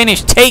they'd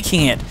finished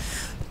taking it.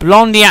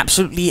 Blondie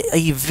absolutely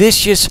a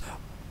vicious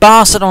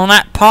bastard on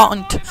that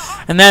part.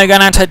 And there we go,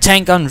 an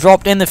anti-tank gun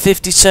dropped in the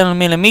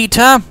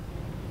 57mm.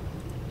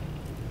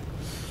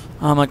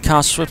 Armoured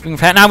car sweeping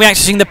repair. Now we're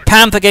actually seeing the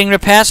Panther getting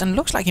repairs, and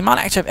looks like he might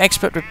actually have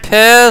expert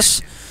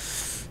repairs.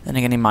 Then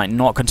again, he might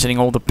not, considering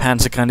all the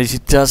Panzer guns he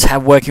does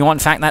have working on. In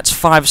fact, that's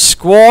 5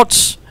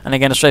 squads. And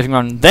again, a strafing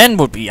run then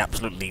would be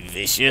absolutely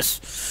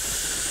vicious.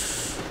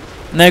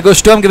 And there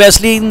goes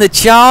Sturmgewehrs leading the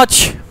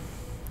charge.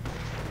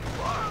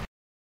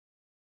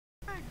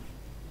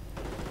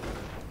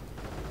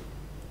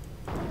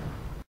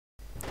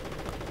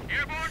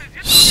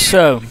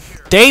 So,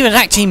 David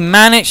actually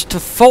managed to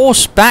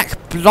force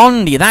back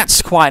Blondie.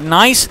 That's quite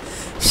nice.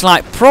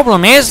 Slight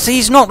problem is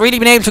he's not really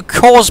been able to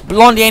cause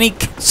Blondie any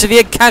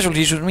severe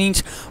casualties, which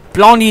means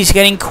Blondie's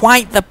getting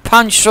quite the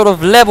punch sort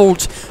of leveled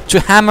to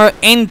hammer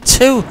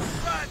into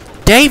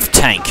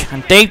MWdavetank.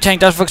 And MWdavetank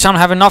does, for example,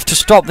 have enough to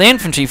stop the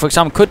infantry. For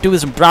example, could do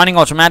with some Browning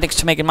automatics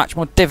to make it much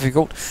more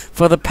difficult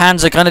for the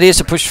Panzer Grenadiers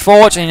to push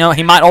forward. And, you know,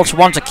 he might also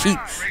want to keep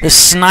the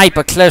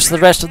sniper close to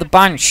the rest of the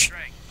bunch.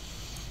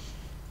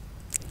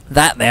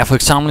 That there, for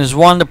example, is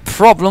one the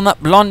problem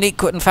that Blondie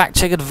could in fact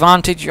take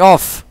advantage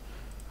of.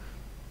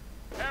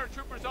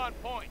 Paratroopers on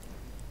point.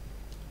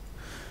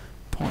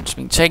 Points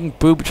being taken,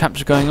 booby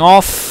traps going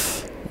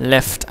off,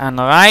 left and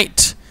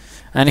right.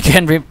 And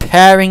again,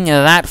 repairing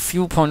that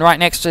fuel point right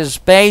next to his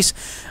base.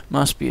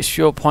 Must be a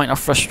sure point of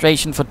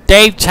frustration for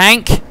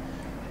MWdavetank.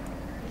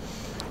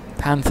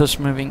 Panthers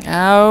moving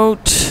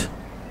out.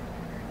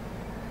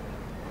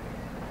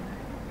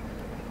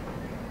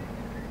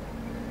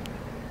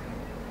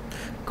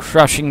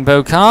 Crushing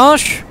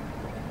Bocage.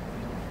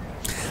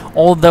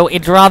 Although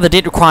it rather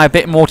did require a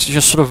bit more to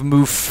just sort of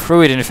move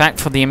through it. In fact,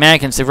 for the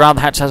Americans, they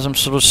rather had to have some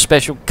sort of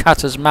special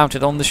cutters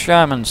mounted on the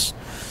Shermans.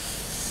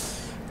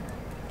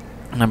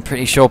 And I'm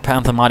pretty sure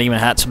Panther might even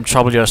have had some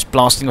trouble just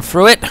blasting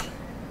through it.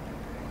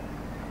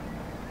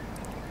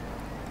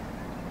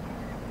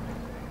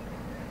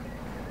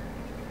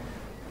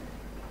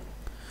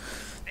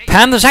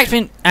 Panzer's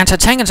actually been,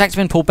 anti-tank has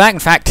actually been pulled back. In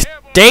fact,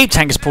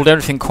 MWdavetank has pulled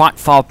everything quite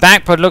far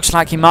back, but it looks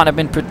like he might have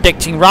been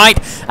predicting right,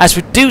 as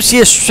we do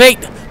see a straight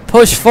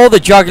push for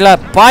the jugular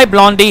by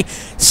Blondie,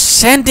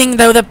 sending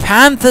though the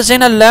Panthers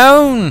in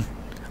alone.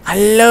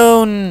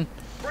 Alles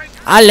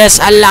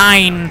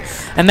allein.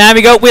 And there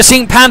we go, we're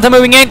seeing Panther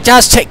moving in,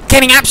 just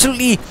getting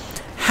absolutely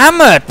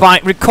hammered by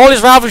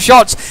recoilless rifle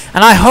shots,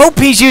 and I hope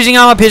he's using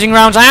armor-piercing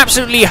rounds. I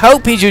absolutely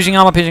hope he's using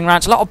armor-piercing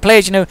rounds. A lot of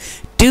players, you know,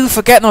 do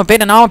forget them a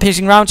bit, and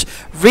armor-piercing rounds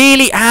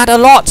really add a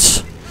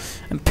lot.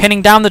 And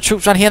pinning down the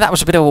troops right here, that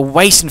was a bit of a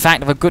waste, in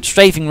fact, of a good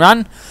strafing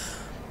run.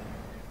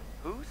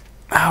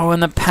 Oh,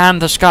 and the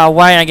Panthers got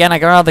away, and again, I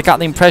rather got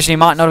the impression he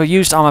might not have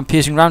used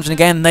armor-piercing rounds, and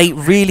again, they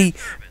really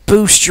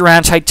boost your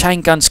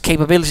anti-tank guns'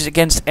 capabilities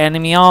against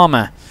enemy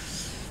armor.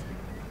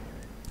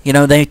 You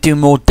know, they do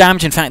more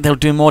damage. In fact, they'll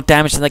do more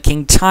damage than the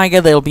King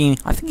Tiger. They'll be,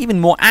 I think, even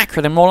more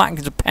accurate and more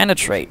likely to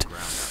penetrate.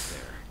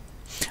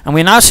 And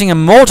we're now seeing a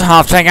mortar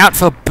half-tank out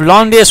for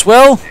Blondie as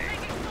well.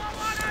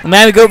 And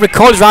there we go.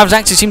 Recoilless rifles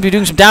actually seem to be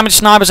doing some damage.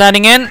 Snipers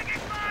adding in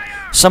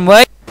some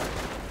way.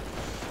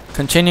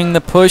 Continuing the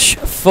push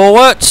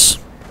forwards.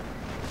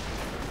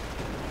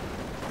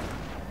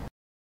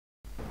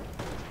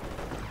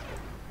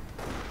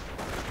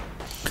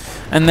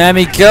 And there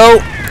we go.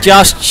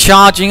 Just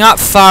charging up,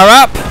 far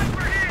up.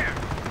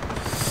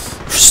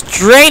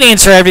 Straight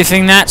into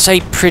everything. That's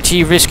a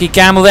pretty risky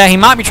gamble there. He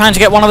might be trying to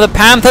get one of the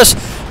Panthers,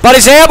 but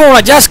his airborne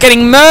are just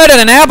getting murdered.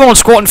 An airborne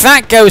squad, in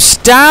fact, goes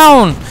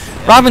down.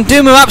 Rather than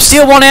do move up,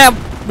 steal one air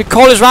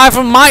recoilless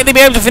rifle. Might they be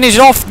able to finish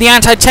off the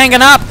anti-tank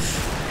and up?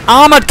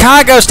 Armored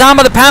car goes down,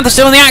 but the Panthers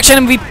still in the action,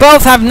 and we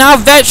both have now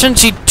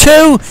veterancy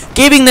 2,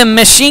 giving them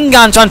machine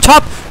guns on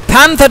top.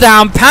 Panther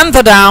down,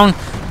 Panther down.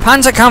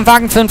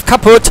 Panzerkampfwagen 5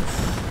 kaputt.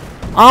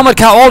 Armored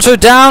car also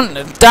down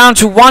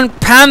to 1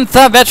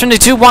 Panther, veterancy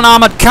 2, 1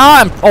 armored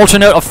car, and also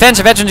note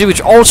offensive veterancy,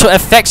 which also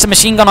affects the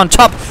machine gun on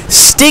top.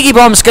 Sticky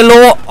bombs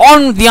galore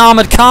on the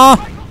armored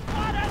car.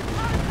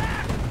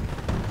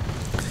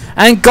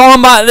 And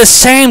gone by at the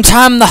same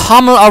time the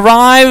Hummel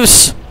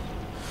arrives.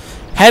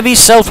 Heavy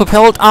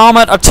self-propelled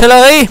armored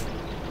artillery.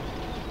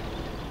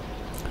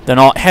 They're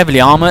not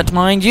heavily armored,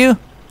 mind you.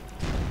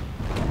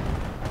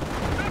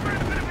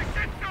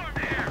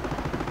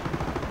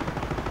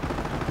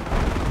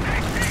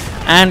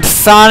 And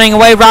firing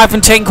away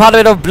rifle, taking quite a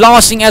bit of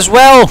blasting as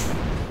well.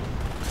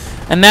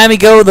 And there we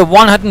go, the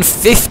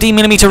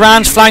 150mm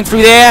rounds flying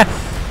through there.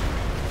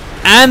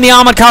 And the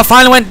armored car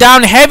finally went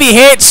down. Heavy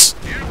hits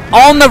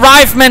on the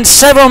riflemen.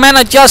 Several men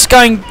are just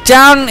going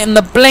down in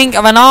the blink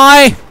of an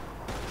eye.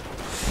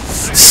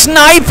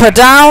 Sniper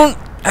down.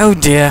 Oh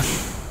dear.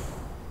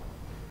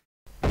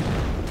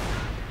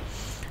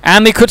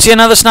 And we could see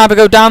another sniper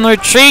go down the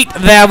retreat.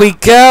 There we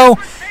go.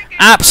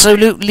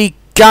 Absolutely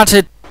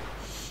gutted.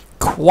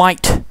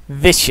 Quite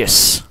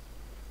vicious.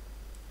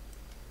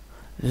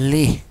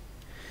 I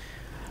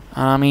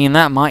mean,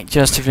 that might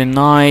just have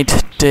denied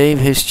Dave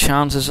his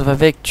chances of a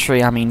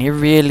victory. I mean, he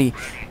really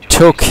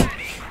took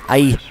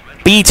a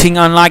beating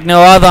unlike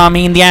no other. I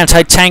mean, the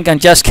anti-tank gun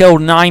just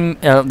killed 9.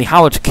 The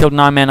Howard killed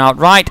 9 men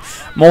outright.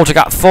 Mortar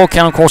got 4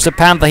 kills. Of course, the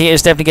Panther here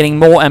is definitely getting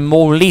more and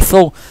more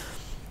lethal.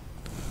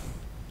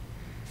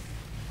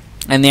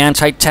 And the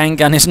anti-tank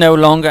gun is no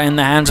longer in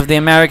the hands of the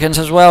Americans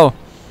as well.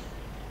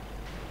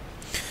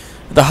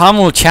 The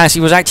Hummel chassis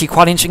was actually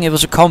quite interesting. It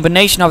was a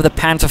combination of the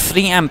Panzer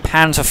III and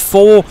Panzer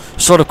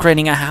IV, sort of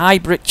creating a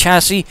hybrid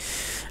chassis.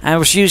 And it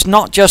was used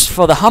not just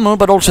for the Hummel,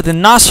 but also the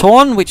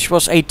Nashorn, which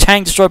was a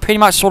tank destroyer, pretty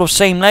much sort of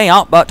same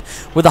layout, but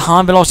with a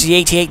high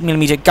velocity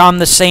 88mm gun,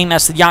 the same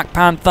as the Yak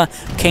Panther,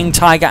 King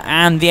Tiger,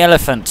 and the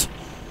Elephant.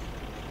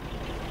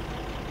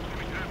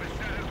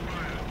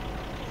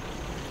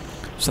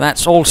 So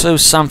that's also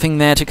something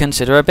there to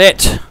consider a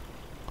bit.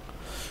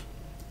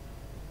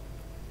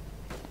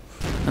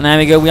 And there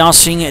we go, we are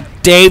seeing a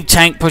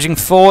MWdavetank pushing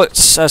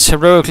forwards as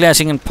heroically as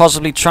he can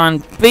possibly try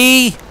and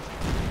be.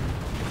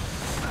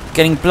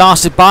 Getting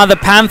blasted by the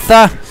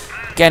Panther,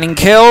 getting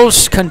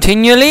kills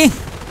continually.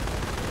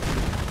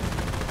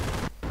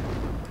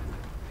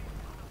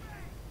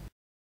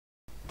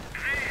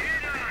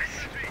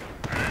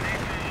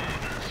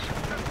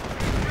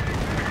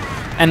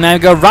 And there we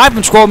go,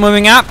 Rifleman squad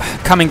moving up,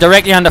 coming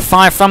directly under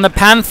fire from the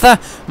Panther.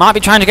 Might be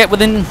trying to get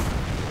within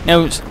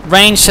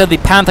range so the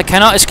Panther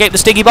cannot escape the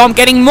sticky bomb.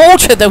 Getting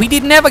mortared though, he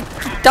didn't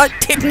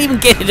even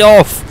get it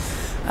off.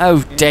 Oh,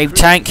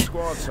 MWdavetank.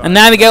 And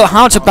there we go,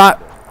 Hunter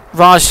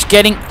Raj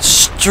getting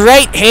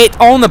straight hit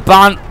on the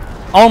bunt,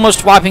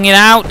 almost wiping it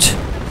out.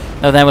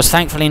 Though there was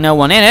thankfully no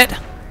one in it.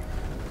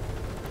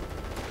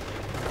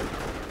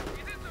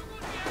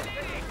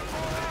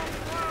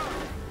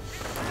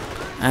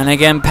 And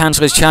again,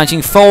 Panzer is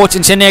charging forward.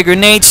 Incendiary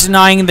grenades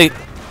denying the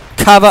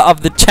cover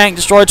of the tank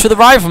destroyer to the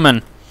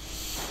rifleman.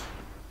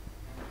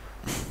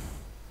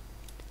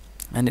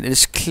 And it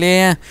is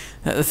clear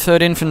that the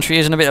 3rd Infantry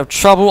is in a bit of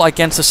trouble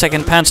against the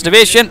 2nd Panzer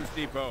Division.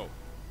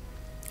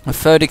 A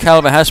 30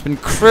 caliber has been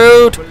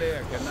crewed.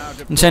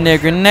 Incendiary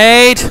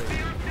grenade.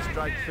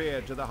 Strike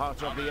fear to the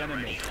heart of the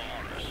enemy.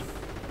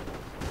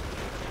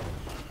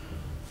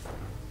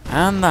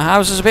 And the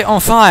house is a bit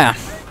on fire.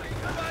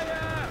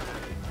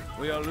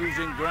 We are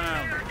losing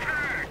ground.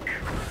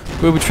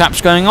 Booby traps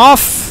going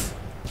off.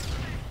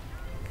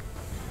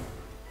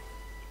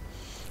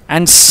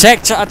 And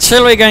sector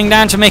artillery going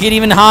down to make it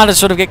even harder to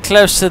sort of get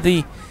close to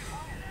the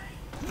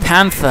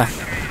Panther.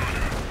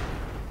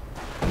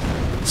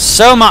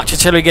 So much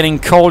artillery getting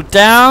called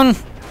down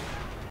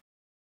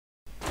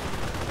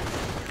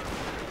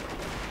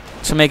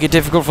to make it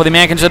difficult for the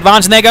Americans to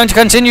advance, and they're going to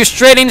continue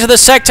straight into the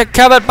sector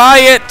covered by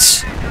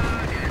it.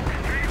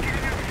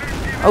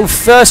 Oh,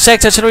 first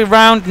sector artillery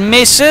round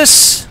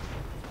misses.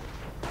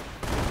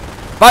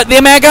 But the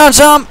Americans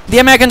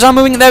are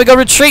moving. There we go,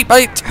 retreat.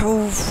 But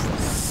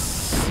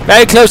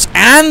very close.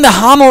 And the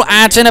Hummel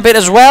adds in a bit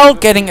as well,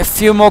 getting a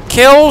few more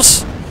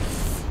kills.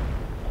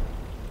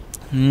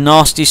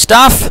 Nasty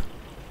stuff.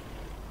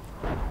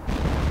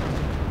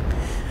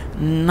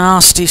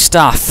 Nasty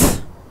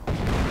stuff.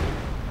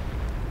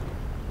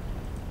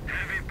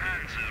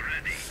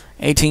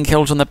 18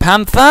 kills on the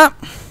Panther.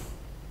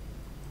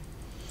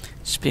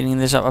 Speeding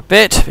this up a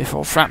bit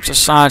before Fraps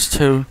decides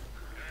to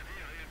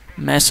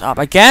mess up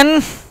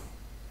again.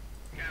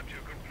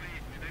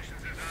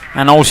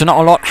 And also not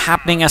a lot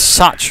happening as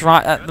such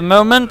right at the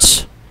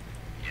moment.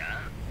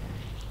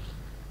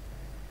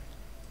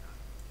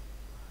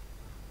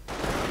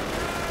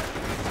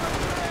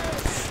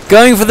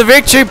 Going for the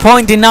victory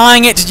point,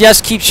 denying it to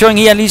just keep showing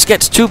he at least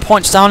gets 2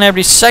 points down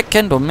every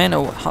second, or minute,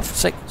 or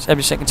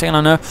every second, I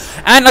don't know.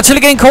 And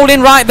artillery getting called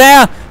in right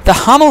there. The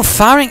Hummel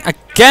firing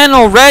again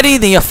already.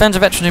 The offensive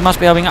veterans who must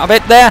be helping out a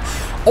bit there.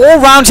 All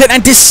round hit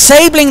and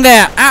disabling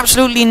there.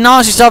 Absolutely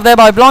nasty stuff there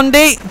by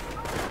Blondie.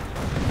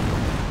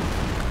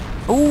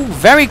 Ooh,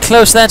 very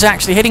close there to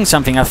actually hitting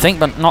something, I think,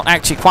 but not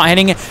actually quite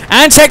hitting it.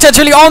 And sector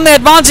artillery on the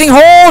advancing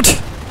horde.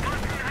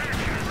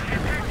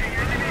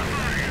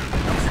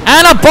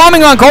 And a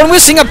bombing run called. We're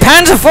seeing a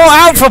Panzer IV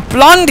out for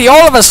Blondie.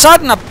 All of a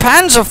sudden, a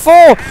Panzer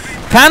IV.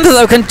 Panther,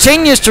 though,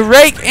 continues to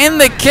rake in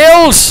the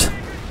kills.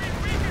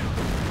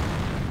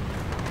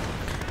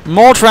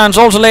 Mortar rounds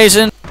also lays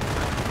in.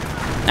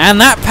 And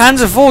that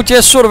Panzer IV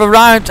just sort of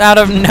arrived out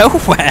of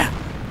nowhere.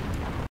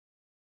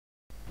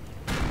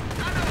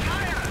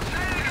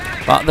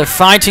 But the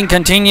fighting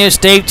continues.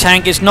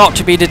 Davetank is not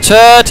to be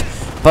deterred,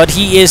 but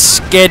he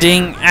is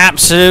getting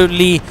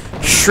absolutely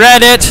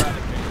shredded.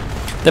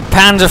 The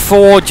Panzer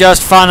IV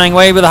just firing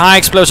away with the high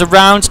explosive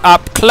rounds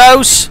up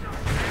close.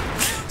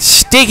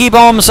 Sticky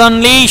bombs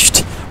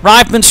unleashed.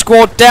 Rifleman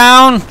squad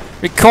down.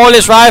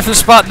 Recoilless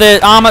rifles, but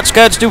the armored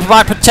skirts do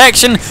provide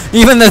protection.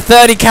 Even the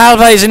 30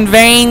 caliber is in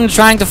vain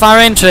trying to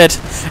fire into it.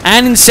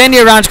 And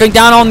incendiary rounds going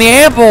down on the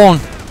airborne.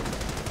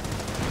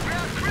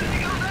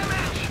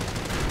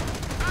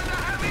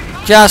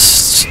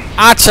 Just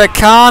utter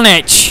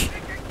carnage.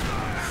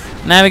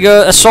 There we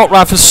go. Assault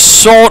rifles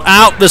sort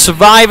out the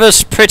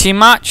survivors pretty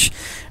much.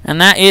 And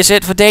that is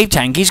it for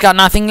Davetank. He's got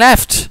nothing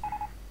left.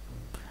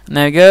 And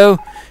there we go.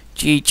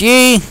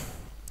 GG.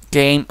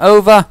 Game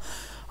over.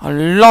 A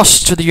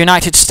loss to the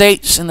United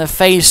States in the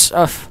face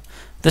of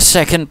the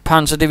 2nd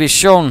Panzer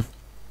Division.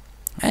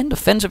 And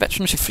offensive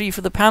veterans free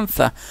for the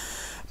Panther.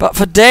 But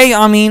for Day,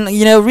 I mean,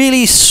 you know,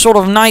 really sort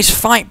of nice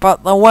fight,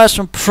 but there were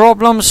some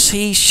problems.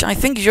 I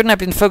think he shouldn't have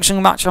been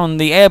focusing much on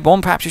the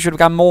airborne. Perhaps he should have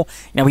gotten more,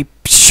 you know, he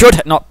should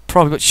have, not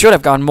probably, but should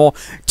have gotten more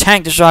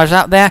tank destroyers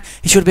out there.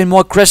 He should have been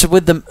more aggressive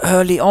with them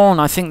early on.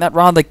 I think that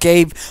rather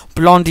gave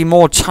Blondie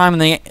more time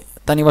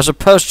than he was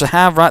supposed to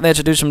have right there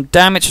to do some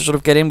damage, to sort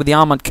of get in with the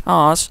armoured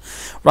cars,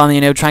 rather than,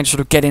 you know, trying to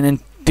sort of get in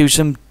and do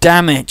some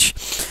damage.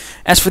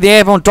 As for the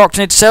airborne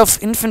doctrine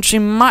itself, infantry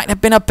might have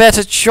been a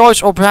better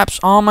choice, or perhaps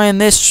armour in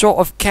this sort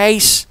of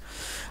case.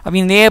 I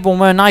mean, the airborne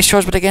were a nice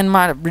choice, but again,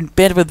 might have been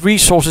better with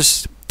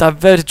resources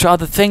diverted to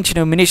other things, you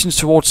know, munitions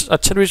towards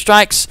artillery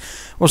strikes,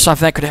 or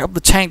something that could help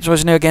the tank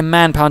destroyers, you know, again,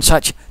 manpower and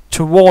such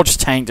towards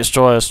tank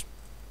destroyers.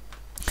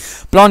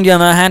 Blondie, on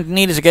the other hand,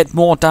 needed to get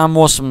more down,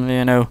 more some,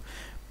 you know,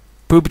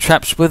 booby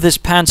traps with this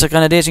Panzer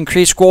Grenadiers.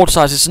 Increased squad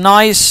size is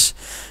nice.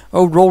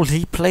 Overall,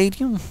 he played,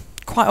 you know,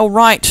 quite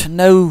alright.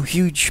 No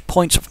huge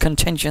points of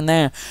contention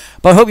there.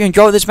 But I hope you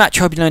enjoyed this match.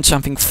 I hope you learned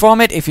something from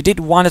it. If you did,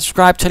 why not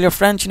subscribe? Tell your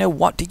friends, you know,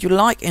 what did you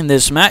like in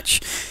this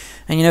match?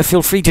 And, you know,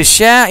 feel free to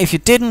share. If you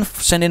didn't,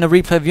 send in a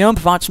replay of your own.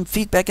 Provide some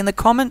feedback in the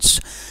comments.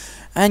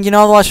 And, you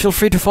know, otherwise, feel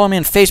free to follow me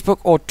on Facebook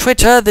or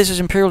Twitter. This is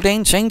Imperial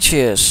Dane saying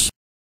cheers.